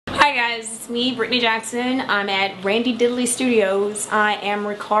Hi guys, it's me, Brittany Jackson. I'm at Randy Diddley Studios. I am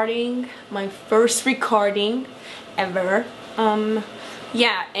recording my first recording ever.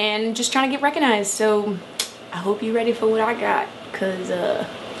 Yeah, and just trying to get recognized. So I hope you're ready for what I got, cause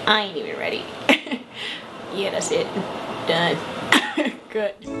I ain't even ready. Yeah, that's it. Done.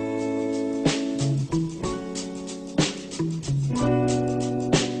 Good.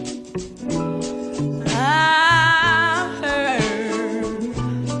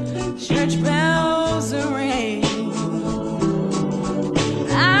 Church bells are ringing.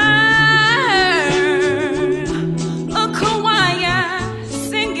 I heard a choir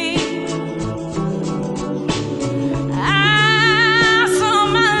singing. I saw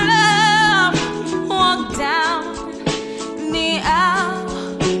my love walk down the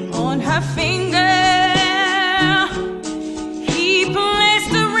aisle on her finger. He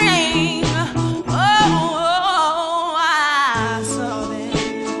placed a ring. Oh, I saw them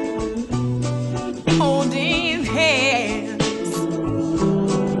holding hands.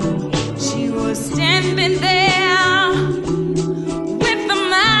 She was standing there with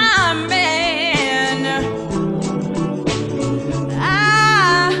my man.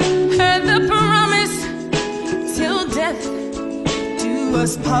 I heard the promise, till death do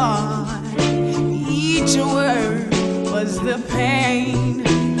us part. Each word was the pain.